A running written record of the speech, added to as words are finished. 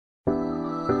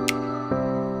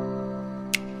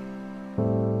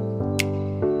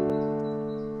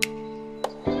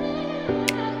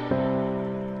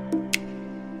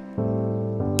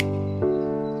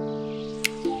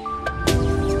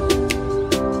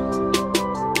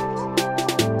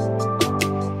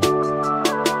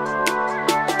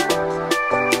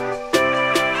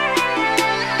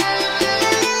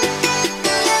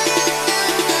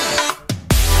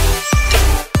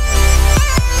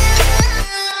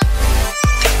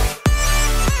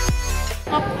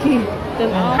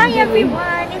Hi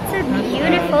everyone, it's a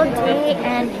beautiful day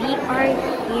and we are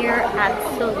here at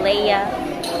Solea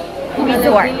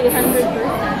Resort.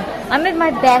 I'm with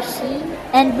my beshi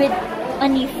and with a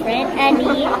new friend,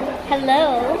 Annie.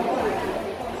 Hello.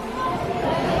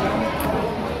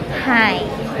 Hi.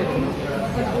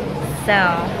 So,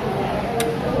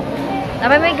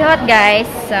 may God guys.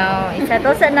 So,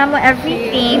 isettle sa namo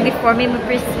everything before me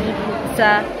proceed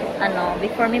sa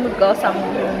before me go sa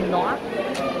mundo.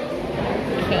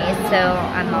 Okay, so,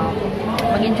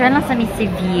 mag-enjoy lang sa si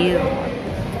view.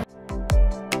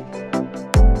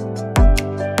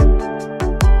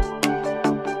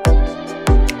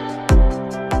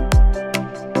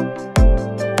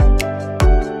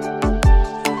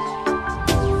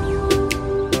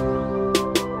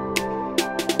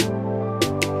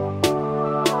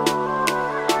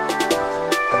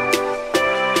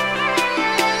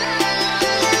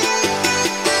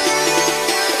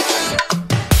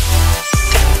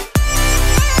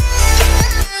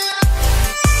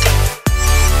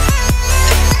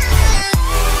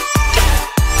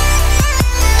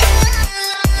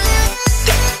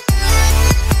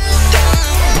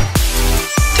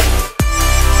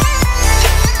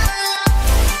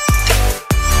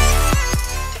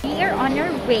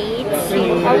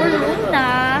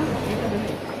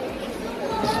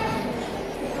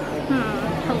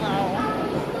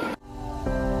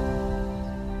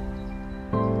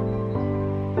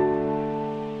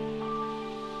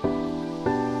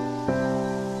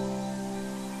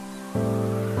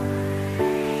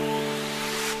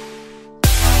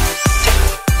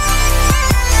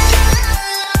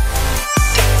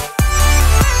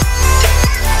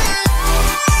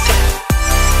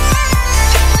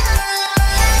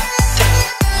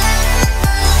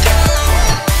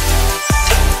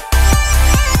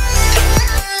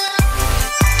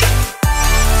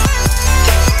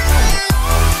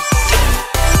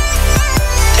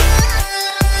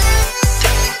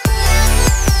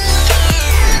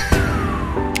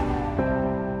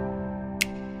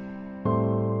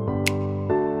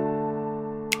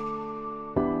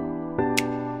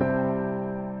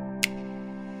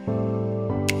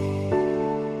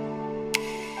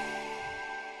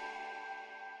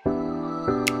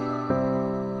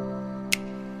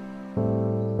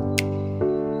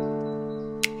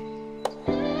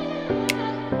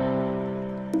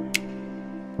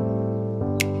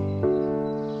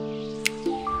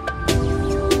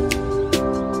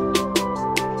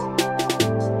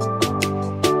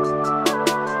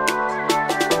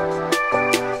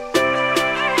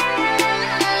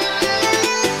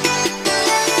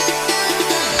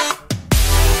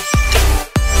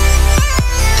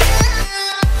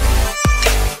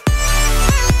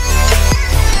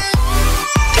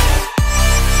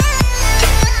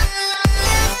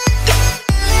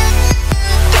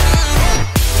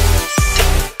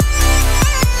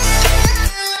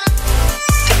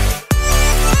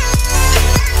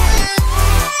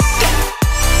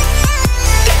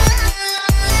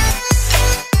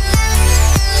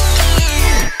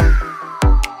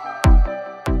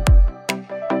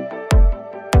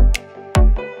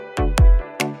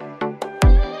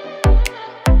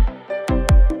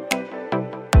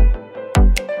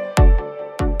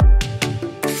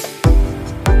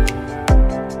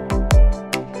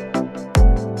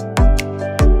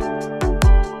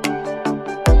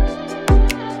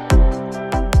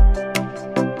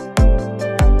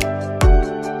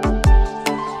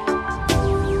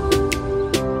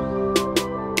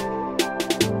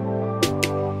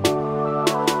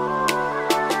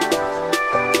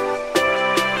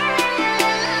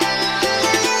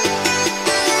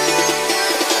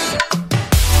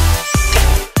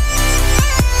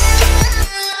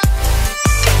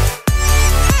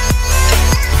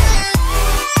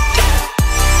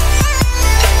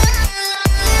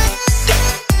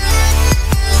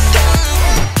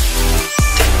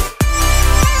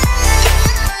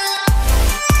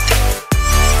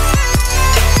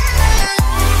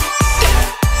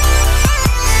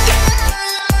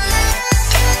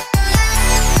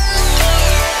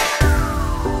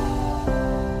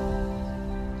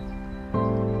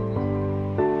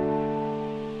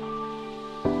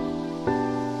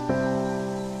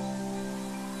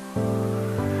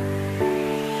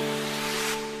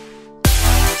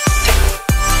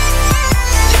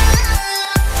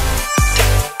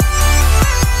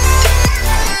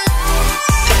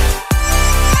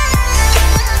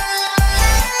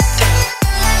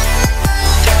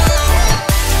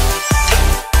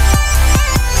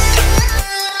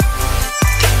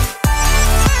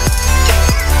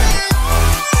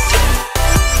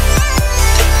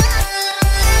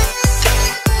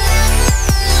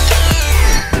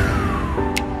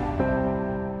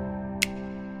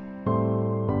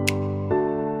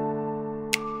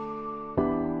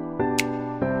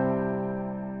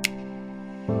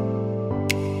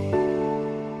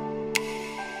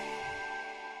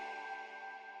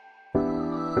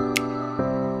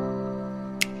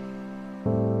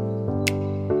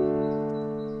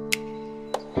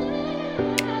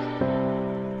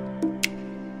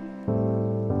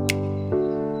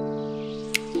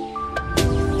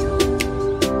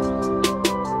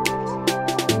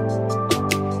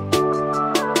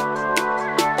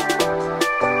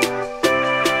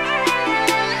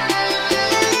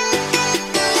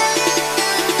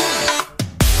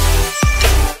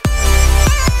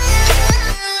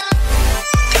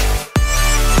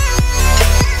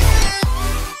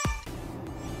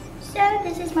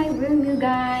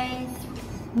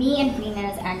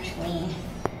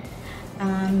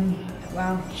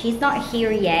 she's not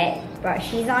here yet, but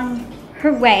she's on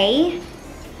her way.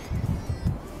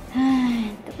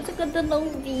 Tapos ang ganda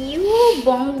ng view.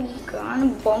 Bongga.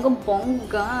 Bongga,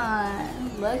 bongga.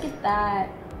 Look at that.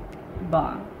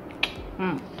 Bong.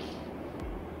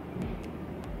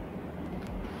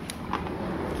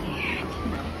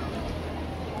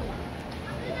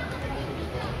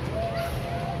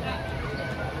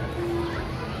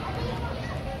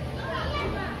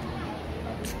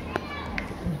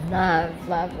 Love,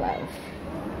 love, love.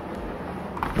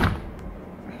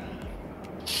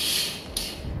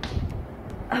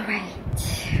 Alright.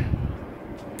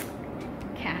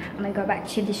 Okay, I'm gonna go back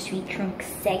to the sweet room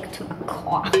kasi to my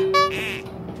car.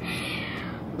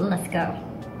 Let's go.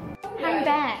 I'm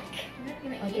back.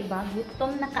 O, diba?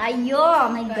 Gutom na kayo.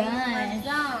 Oh my gosh.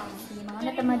 Sige,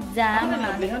 mga natamad jam. Ano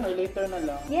na nablihan or later na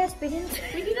lang? Yes, pwede na.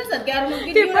 Pwede na sad. Kaya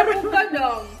mag-video na rin ka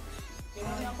lang.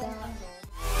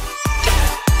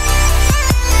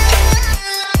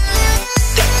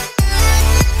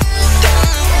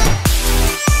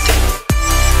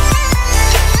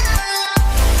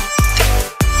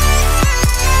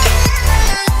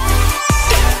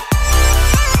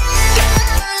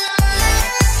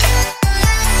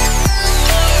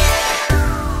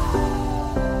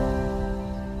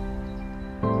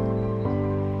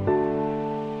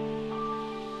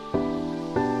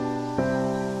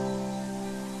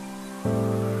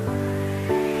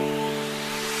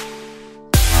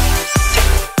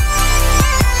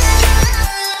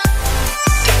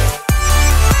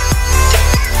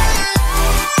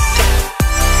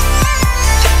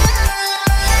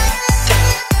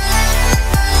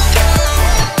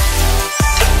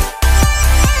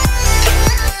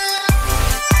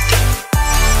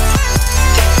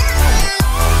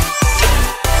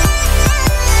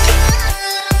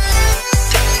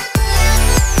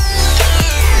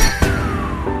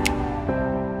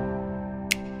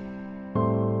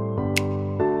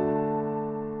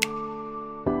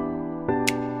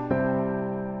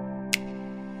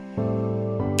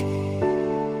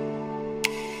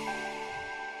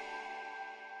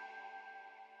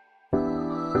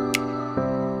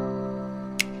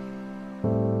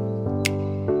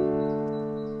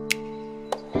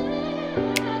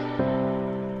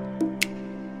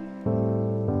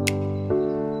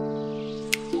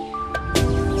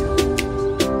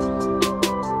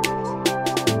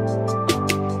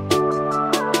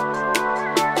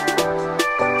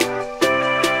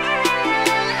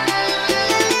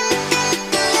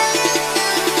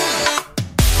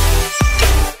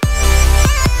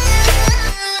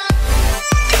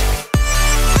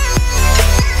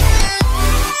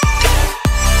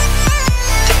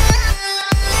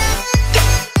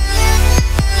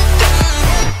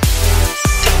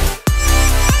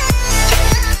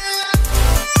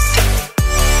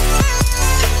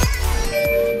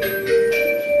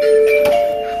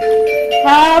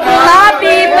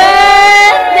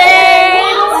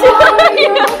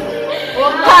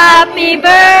 Happy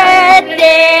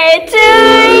birthday to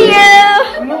you.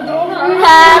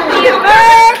 Happy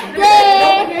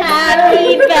birthday.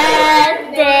 Happy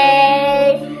birthday.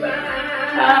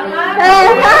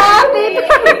 Happy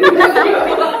birthday.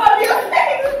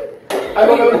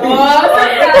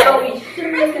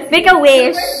 Make a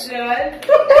wish.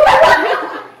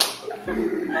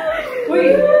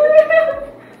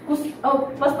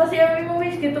 Oh, pas pasiyaw mo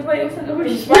wish. Dito pa yung sa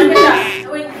wish.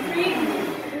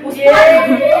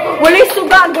 Wala yung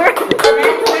suga, girl.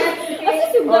 Kasi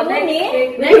suga mo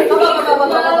Next.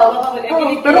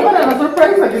 Pero ka na,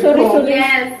 na-surprise na dito. Sorry.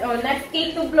 Yes. Oh, next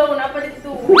cake to blow. Napalit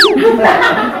to.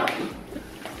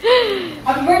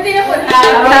 Happy birthday na po.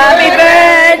 Happy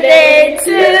birthday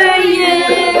to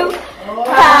you.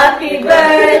 Happy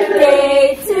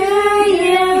birthday to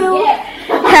you.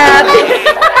 Happy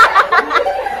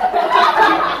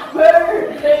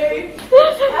birthday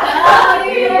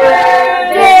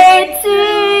to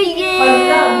you.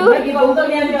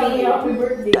 Happy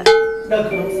birthday.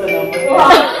 Dagang salamat.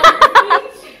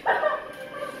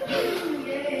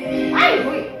 Ay,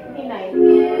 uy. Hinay.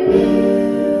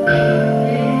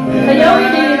 Sayaw,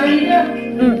 hindi na.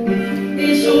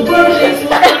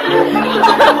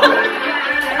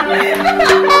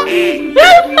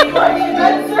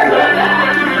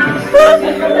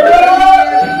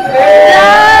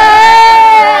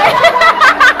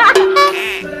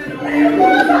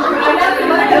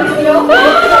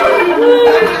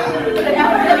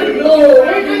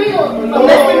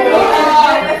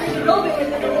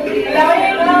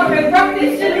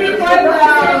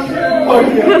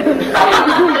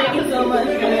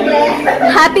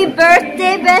 Happy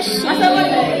birthday, Beshi.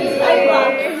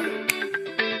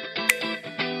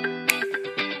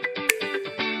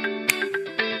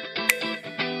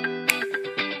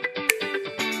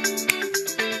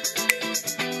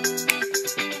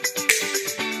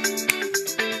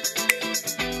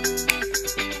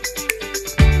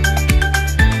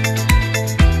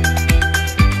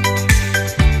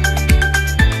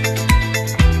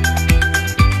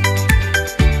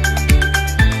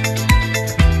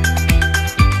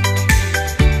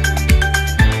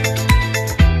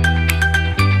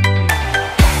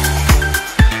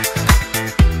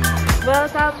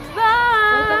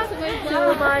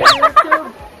 to my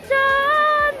YouTube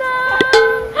channel.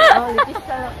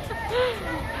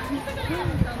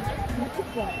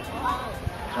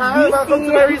 Hi, welcome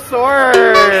to my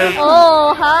resort.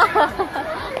 Oh, ha!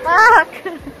 Fuck!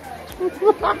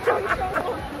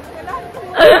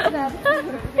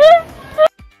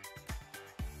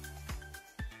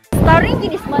 Starring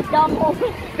ginis madam mo.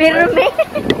 Pero may...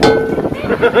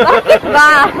 Bakit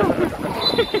ba?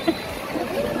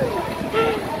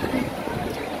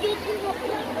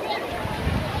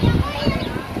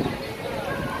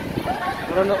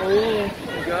 Ano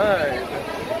guys.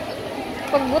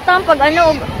 Pagbutang, pag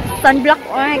ano, sunblock,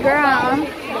 oh my girl.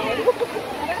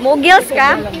 Mugils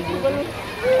ka?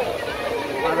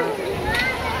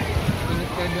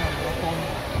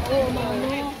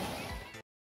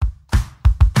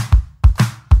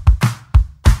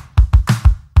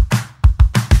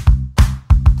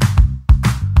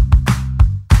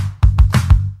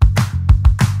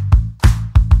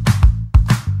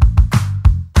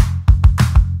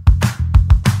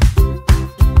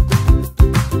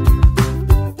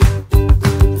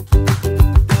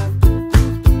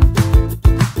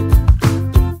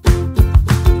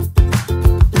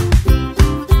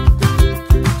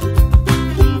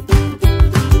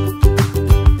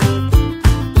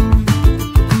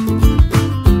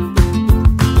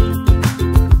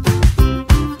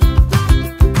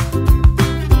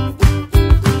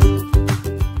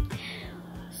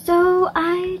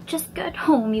 Just got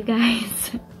home, you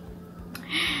guys.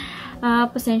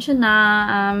 Pasensya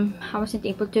na, I wasn't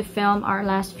able to film our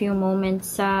last few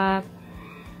moments sa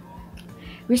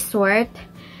resort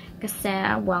kasi,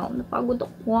 well, napagod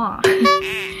ako.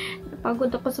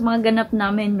 Napagod ako sa mga ganap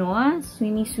namin, no?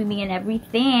 Swimming and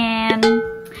everything.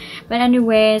 But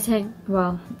anyways,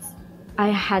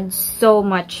 I had so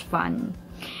much fun.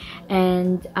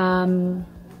 And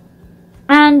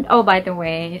oh, by the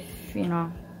way, if,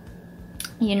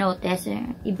 you notice,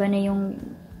 iba na yung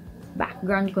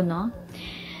background ko, no?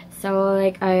 So,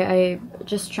 like, I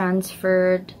just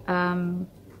transferred a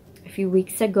few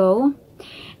weeks ago.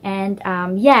 And,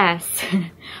 yes,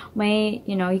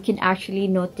 you can actually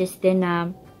notice din na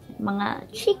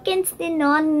mga chickens din,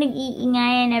 no?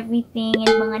 Nag-iingay and everything,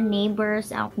 and mga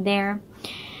neighbors out there.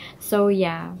 So,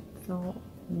 yeah. So,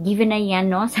 given na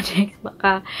yan, no? Sa next,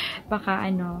 baka,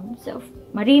 so,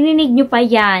 maririnig nyo pa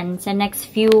yan sa next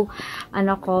few,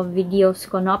 videos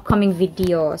ko, no? Upcoming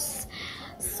videos.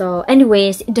 So,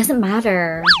 anyways, it doesn't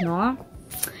matter, no?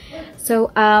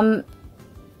 So,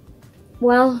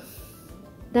 well,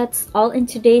 that's all in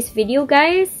today's video,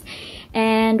 guys.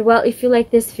 And, well, if you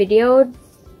like this video,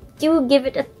 do give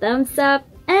it a thumbs up.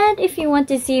 And if you want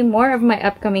to see more of my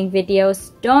upcoming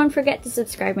videos, don't forget to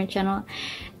subscribe my channel.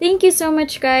 Thank you so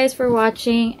much, guys, for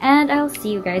watching, and I'll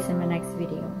see you guys in my next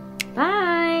video.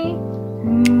 Bye!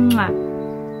 Mwah.